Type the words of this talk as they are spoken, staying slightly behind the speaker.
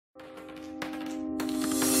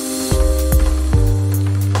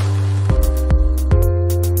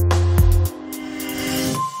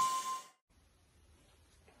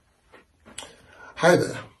Hi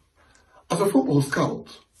there. As a football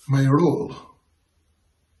scout, my role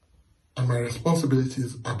and my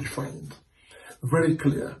responsibilities are defined, very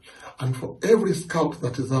clear. And for every scout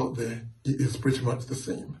that is out there, it is pretty much the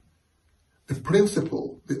same. The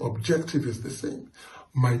principle, the objective is the same.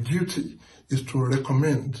 My duty is to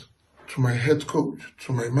recommend to my head coach,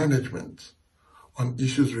 to my management, on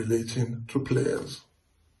issues relating to players.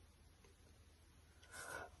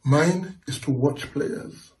 Mine is to watch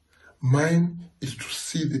players. Mine is to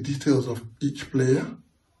see the details of each player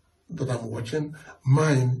that I'm watching.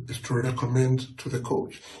 Mine is to recommend to the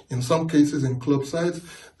coach. In some cases, in club sides,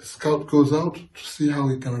 the scout goes out to see how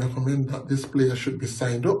he can recommend that this player should be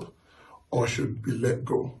signed up or should be let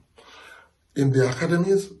go. In the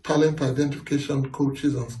academies, talent identification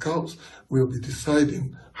coaches and scouts will be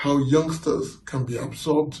deciding how youngsters can be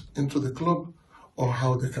absorbed into the club or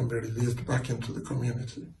how they can be released back into the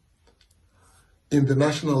community. In the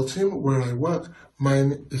national team where I work,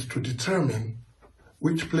 mine is to determine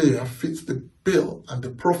which player fits the bill and the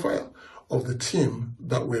profile of the team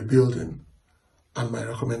that we're building. And my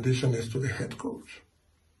recommendation is to the head coach.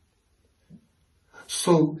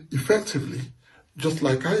 So effectively, just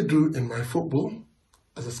like I do in my football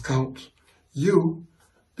as a scout, you,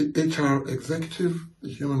 the HR executive, the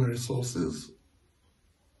human resources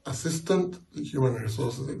assistant, the human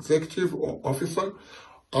resources executive or officer,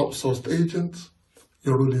 outsourced agent,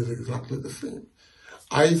 your role is exactly the same.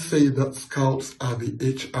 I say that scouts are the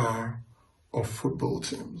HR of football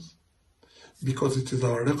teams because it is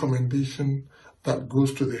our recommendation that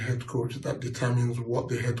goes to the head coach that determines what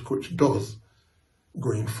the head coach does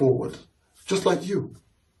going forward. Just like you.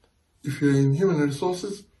 If you're in human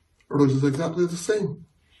resources, role is exactly the same.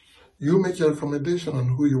 You make your recommendation on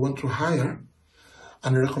who you want to hire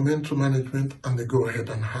and recommend to management and they go ahead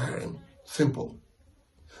and hire him. Simple.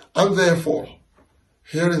 And therefore,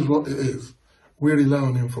 here is what it is. We rely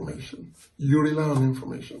on information. You rely on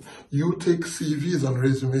information. You take CVs and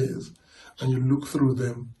resumes and you look through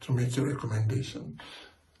them to make your recommendation.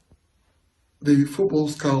 The football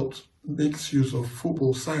scout makes use of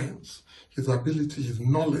football science, his ability, his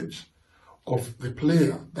knowledge of the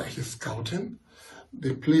player that he's scouting,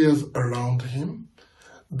 the players around him,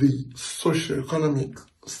 the socio-economic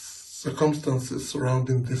circumstances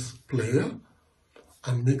surrounding this player,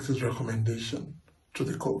 and makes his recommendation to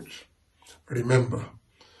the coach. Remember,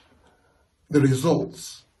 the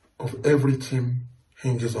results of every team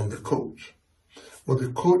hinges on the coach, but the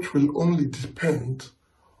coach will only depend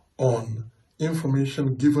on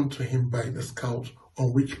information given to him by the scout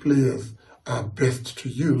on which players are best to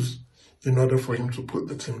use in order for him to put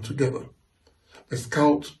the team together. The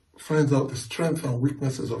scout finds out the strengths and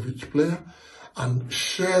weaknesses of each player and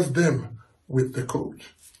shares them with the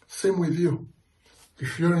coach. Same with you.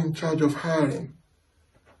 If you're in charge of hiring,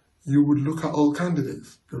 you would look at all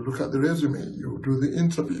candidates. You look at the resume, you do the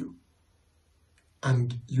interview,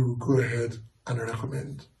 and you go ahead and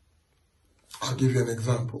recommend. I'll give you an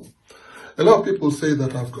example. A lot of people say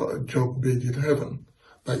that I've got a job made in heaven,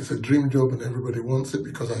 that it's a dream job and everybody wants it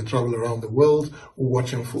because I travel around the world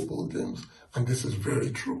watching football games. And this is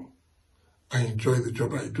very true. I enjoy the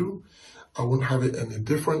job I do. I wouldn't have it any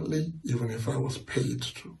differently, even if I was paid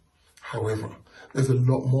to. However, there's a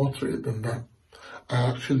lot more to it than that. I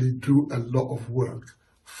actually do a lot of work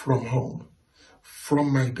from home,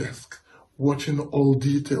 from my desk, watching all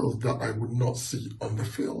details that I would not see on the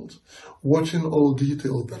field, watching all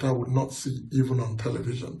details that I would not see even on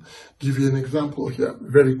television. Give you an example here,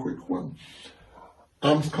 very quick one.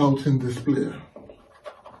 I'm scouting this player,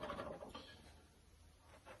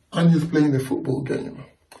 and he's playing a football game.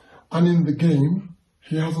 And in the game,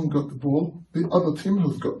 he hasn't got the ball, the other team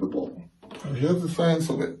has got the ball. And here's the science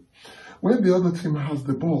of it. When the other team has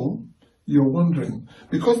the ball, you're wondering,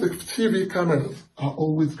 because the TV cameras are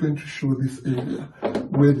always going to show this area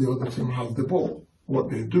where the other team has the ball,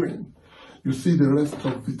 what they're doing. You see the rest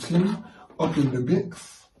of the team up in the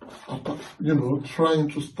mix, trying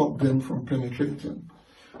to stop them from penetrating.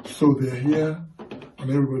 So they're here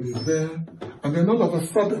and everybody's there. And then all of a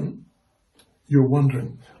sudden, you're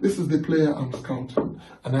wondering, this is the player I'm scouting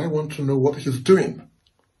and I want to know what he's doing.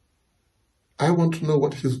 I want to know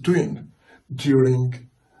what he's doing during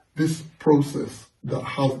this process that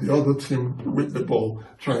has the other team with the ball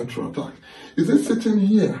trying to attack. Is it sitting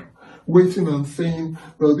here waiting and saying,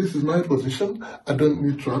 well, this is my position, I don't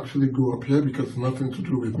need to actually go up here because it's nothing to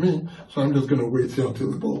do with me, so I'm just going to wait here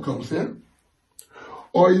until the ball comes here?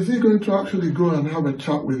 Or is he going to actually go and have a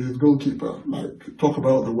chat with his goalkeeper, like talk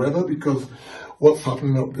about the weather because what's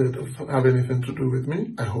happening up there doesn't have anything to do with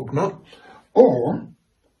me? I hope not. Or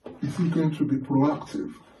is he going to be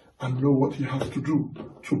proactive and know what he has to do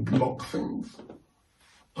to block things?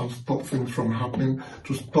 and stop things from happening,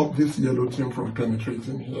 to stop this yellow team from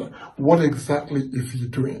penetrating here. What exactly is he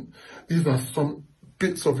doing? These are some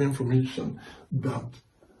bits of information that,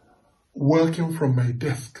 working from my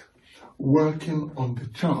desk, working on the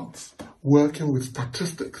charts, working with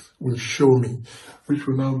statistics, will show me, which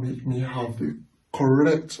will now make me have the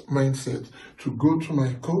correct mindset to go to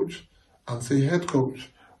my coach and say, head coach,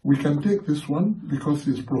 we can take this one because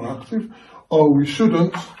he's proactive, or we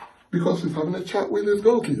shouldn't because he's having a chat with his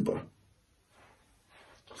goalkeeper.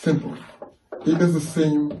 Simple. It is the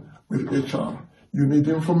same with HR. You need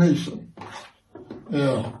information.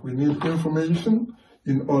 Yeah, we need information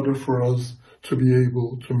in order for us to be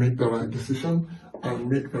able to make the right decision and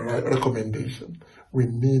make the right recommendation. We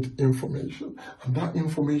need information. And that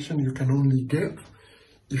information you can only get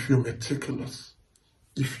if you're meticulous,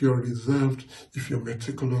 if you're reserved, if you're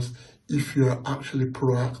meticulous, if you're actually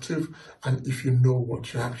proactive, and if you know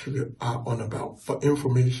what you actually are on about. For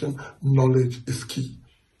information, knowledge is key.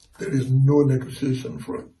 There is no negotiation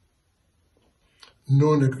for it.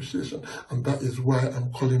 No negotiation. And that is why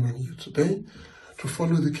I'm calling on you today to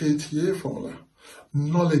follow the KTA formula.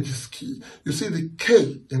 Knowledge is key. You see, the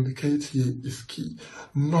K in the KTA is key.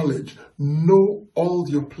 Knowledge. Know all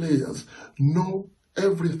your players. Know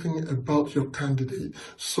everything about your candidate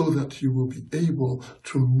so that you will be able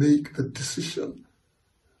to make the decision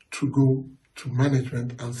to go to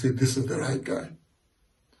management and say, this is the right guy.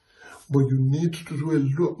 But you need to do a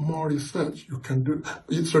lot more research. You can do,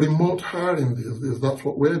 it's remote hiring these days. That's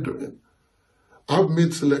what we're doing. I've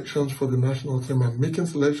made selections for the national team. I'm making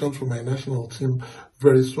selections for my national team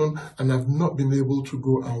very soon, and I've not been able to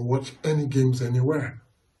go and watch any games anywhere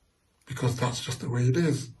because that's just the way it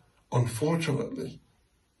is, unfortunately.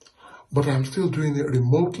 But I'm still doing it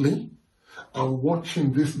remotely. I'm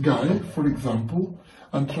watching this guy, for example,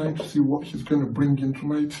 and trying to see what he's going to bring into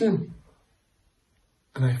my team.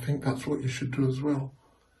 And I think that's what you should do as well.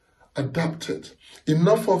 Adapt it.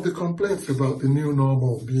 Enough of the complaints about the new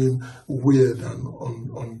normal being weird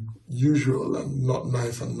and unusual and not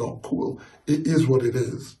nice and not cool. It is what it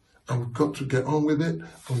is. And we've got to get on with it, and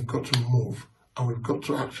we've got to move. And we've got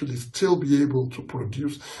to actually still be able to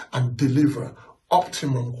produce and deliver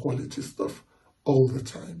optimum quality stuff all the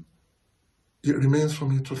time. It remains for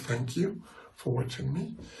me to thank you for watching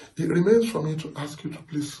me. It remains for me to ask you to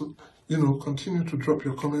please, continue to drop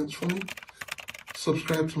your comments for me.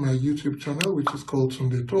 Subscribe to my YouTube channel, which is called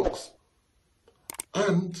Sunday Talks.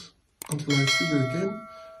 And until I see you again,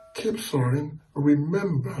 keep soaring.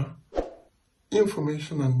 Remember,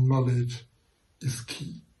 information and knowledge is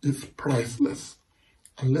key. It's priceless.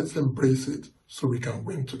 And let's embrace it so we can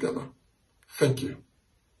win together. Thank you.